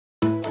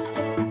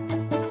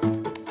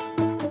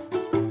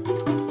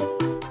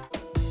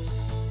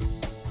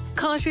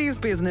Kochie's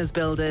Business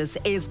Builders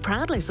is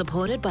proudly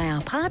supported by our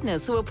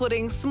partners who are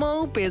putting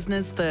small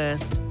business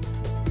first.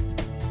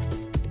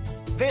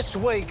 This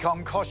week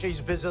on Kochie's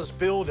Business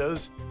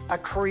Builders, a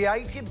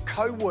creative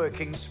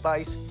co-working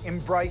space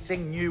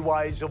embracing new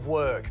ways of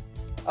work,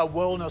 a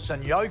wellness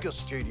and yoga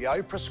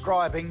studio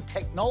prescribing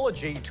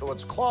technology to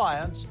its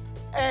clients,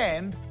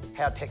 and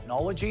how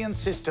technology and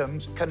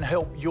systems can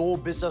help your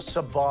business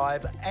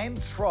survive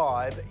and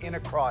thrive in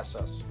a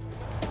crisis.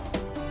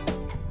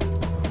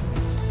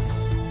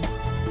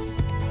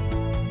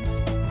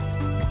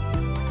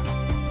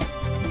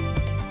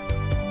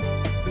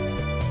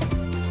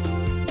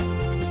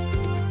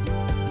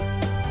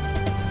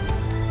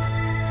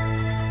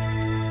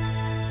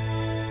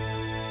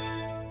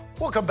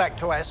 Welcome back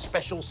to our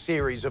special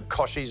series of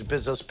Kochie's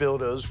Business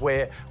Builders,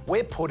 where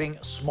we're putting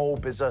small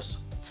business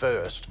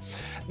first.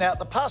 Now,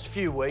 the past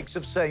few weeks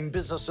have seen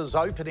businesses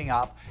opening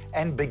up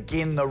and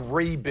begin the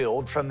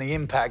rebuild from the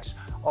impacts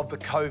of the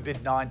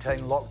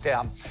COVID-19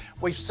 lockdown.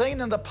 We've seen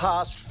in the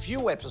past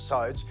few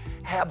episodes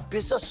how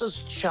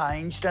businesses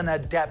changed and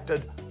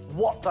adapted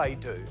what they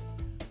do.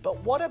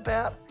 But what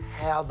about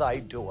how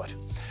they do it?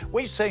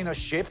 We've seen a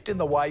shift in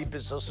the way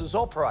businesses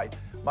operate,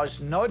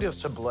 most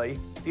noticeably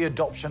the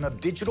adoption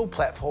of digital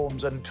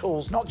platforms and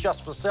tools, not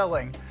just for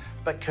selling,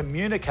 but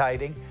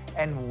communicating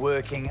and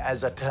working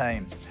as a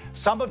team.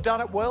 Some have done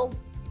it well,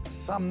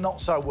 some not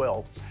so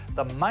well.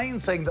 The main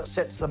thing that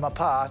sets them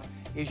apart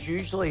is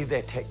usually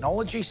their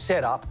technology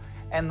setup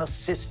and the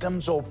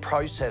systems or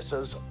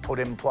processes put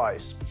in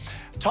place.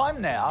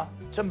 Time now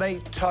to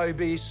meet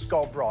Toby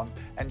Skovron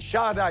and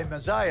Sade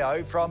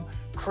Mazzeo from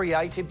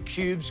Creative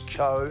Cubes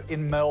Co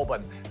in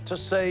Melbourne to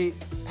see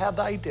how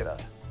they did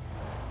it.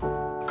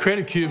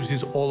 Creative Cubes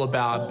is all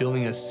about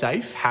building a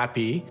safe,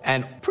 happy,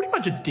 and pretty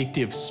much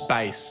addictive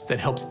space that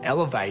helps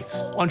elevate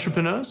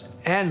entrepreneurs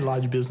and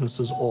large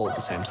businesses all at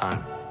the same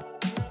time.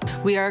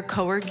 We are a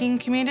co-working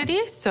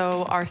community,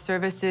 so our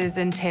services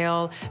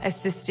entail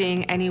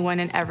assisting anyone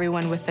and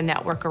everyone with the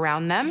network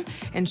around them,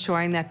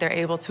 ensuring that they're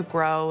able to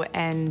grow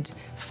and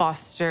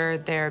foster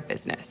their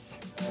business.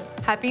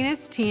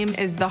 Happiness Team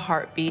is the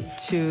heartbeat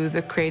to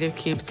the Creative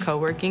Cubes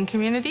co-working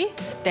community.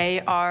 They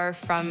are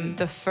from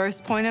the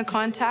first point of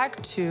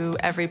contact to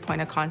every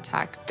point of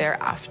contact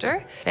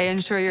thereafter. They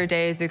ensure your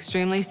day is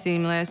extremely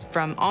seamless,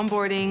 from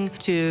onboarding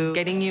to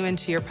getting you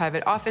into your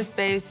private office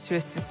space to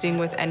assisting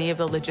with any of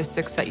the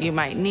logistics that you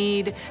might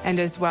need, and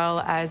as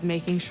well as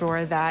making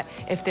sure that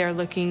if they're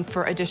looking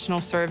for additional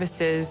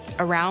services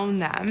around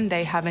them,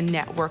 they have a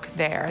network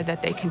there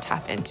that they can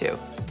tap into.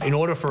 In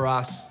order for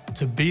us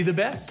to be the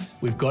best,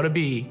 we've got to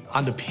be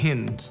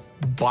underpinned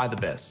by the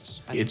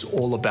best. It's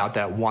all about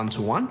that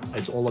one-to-one.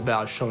 It's all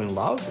about showing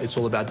love. It's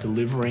all about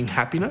delivering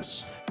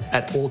happiness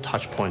at all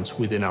touch points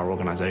within our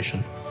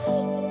organisation.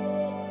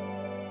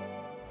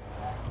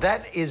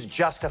 That is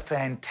just a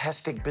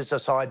fantastic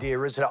business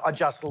idea, isn't it? I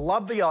just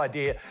love the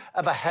idea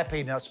of a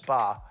happiness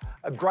bar.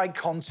 A great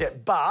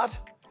concept, but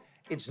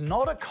it's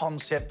not a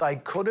concept they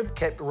could have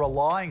kept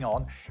relying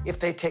on if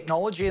their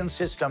technology and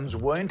systems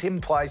weren't in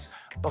place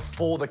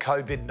before the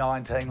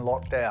COVID-19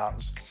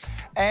 lockdowns.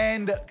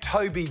 And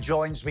Toby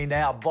joins me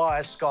now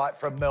via Skype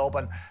from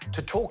Melbourne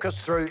to talk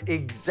us through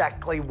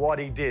exactly what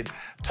he did.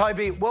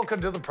 Toby,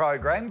 welcome to the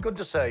program. Good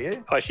to see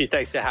you. Kochie,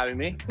 thanks for having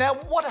me. Now,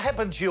 what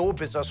happened to your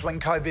business when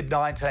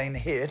COVID-19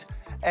 hit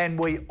and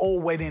we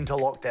all went into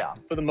lockdown?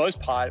 For the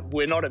most part,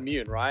 we're not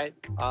immune, right?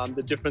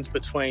 The difference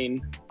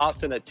between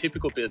us and a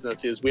typical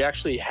business is we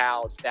actually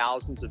house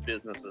thousands of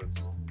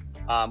businesses,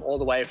 all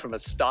the way from a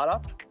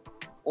startup,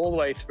 all the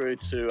way through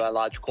to a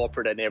large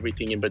corporate and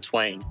everything in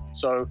between.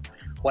 So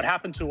what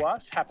happened to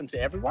us happened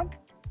to everyone.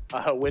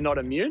 We're not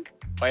immune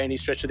by any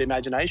stretch of the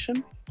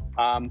imagination,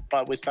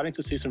 but we're starting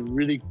to see some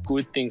really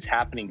good things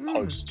happening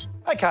post.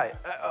 Okay,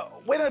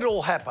 when it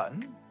all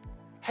happened,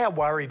 how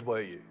worried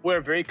were you? We're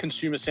a very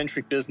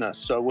consumer-centric business,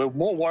 so we're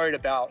more worried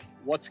about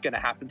what's going to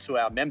happen to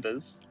our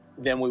members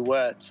than we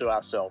were to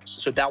ourselves.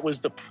 So that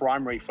was the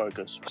primary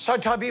focus. So,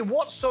 Toby,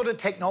 what sort of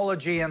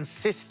technology and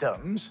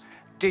systems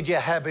did you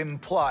have in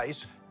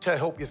place to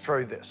help you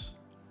through this?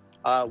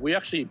 We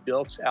actually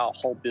built our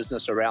whole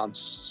business around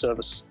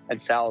service and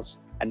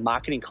sales and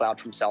marketing cloud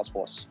from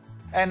Salesforce.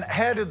 And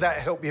how did that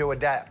help you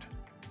adapt?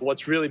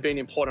 What's really been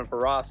important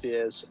for us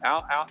is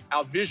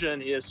our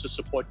vision is to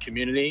support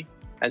community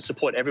and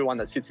support everyone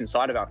that sits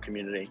inside of our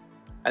community.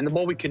 And the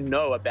more we can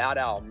know about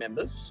our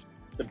members,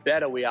 the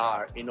better we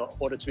are in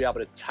order to be able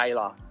to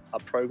tailor a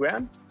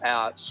program,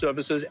 our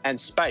services and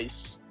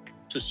space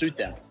to suit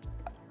them.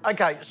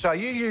 Okay, so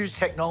you use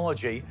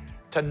technology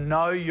to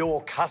know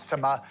your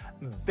customer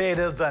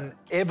better than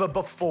ever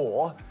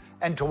before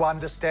and to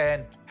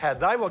understand how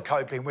they were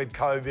coping with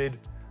COVID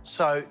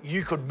so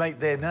you could meet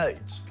their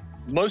needs.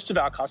 Most of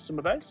our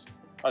customer base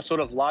are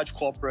sort of large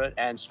corporate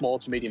and small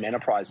to medium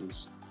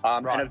enterprises.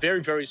 And a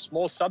very, very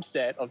small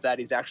subset of that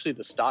is actually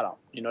the startup.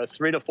 3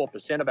 to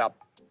 4% of our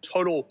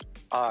total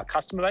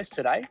customer base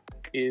today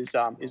is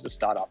the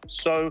startup.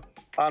 So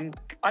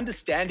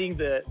understanding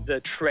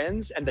the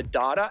trends and the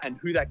data and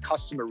who that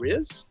customer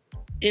is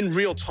in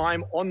real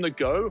time, on the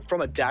go,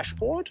 from a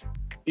dashboard,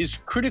 is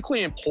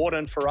critically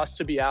important for us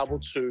to be able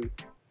to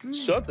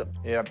serve them.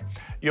 Yeah,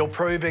 you're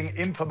proving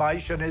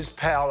information is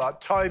power.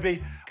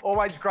 Toby,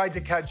 always great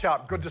to catch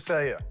up. Good to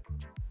see you.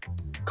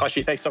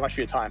 Kochie, thanks so much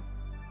for your time.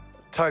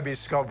 Toby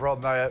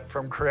Skovron there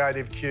from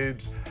Creative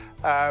Cubes.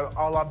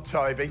 I love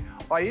Toby.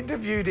 I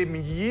interviewed him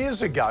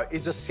years ago.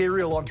 He's a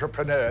serial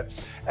entrepreneur,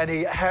 and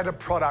he had a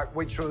product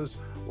which was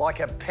like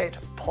a pet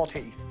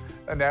potty.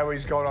 And now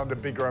he's gone on to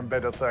bigger and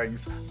better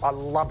things. I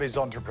love his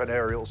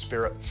entrepreneurial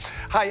spirit.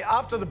 Hey,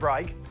 after the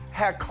break,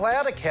 how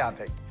cloud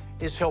accounting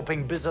is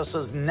helping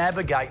businesses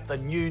navigate the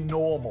new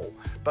normal.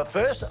 But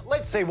first,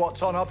 let's see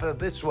what's on offer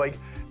this week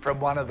from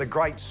one of the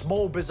great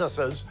small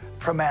businesses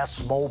from our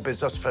Small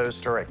Business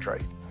First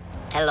directory.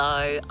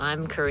 Hello,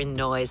 I'm Corinne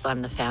Noyes.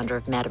 I'm the founder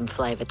of Madam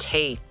Flavour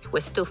Tea.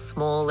 We're still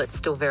small, it's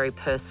still very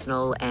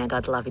personal, and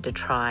I'd love you to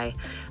try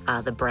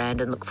the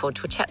brand and look forward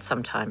to a chat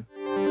sometime.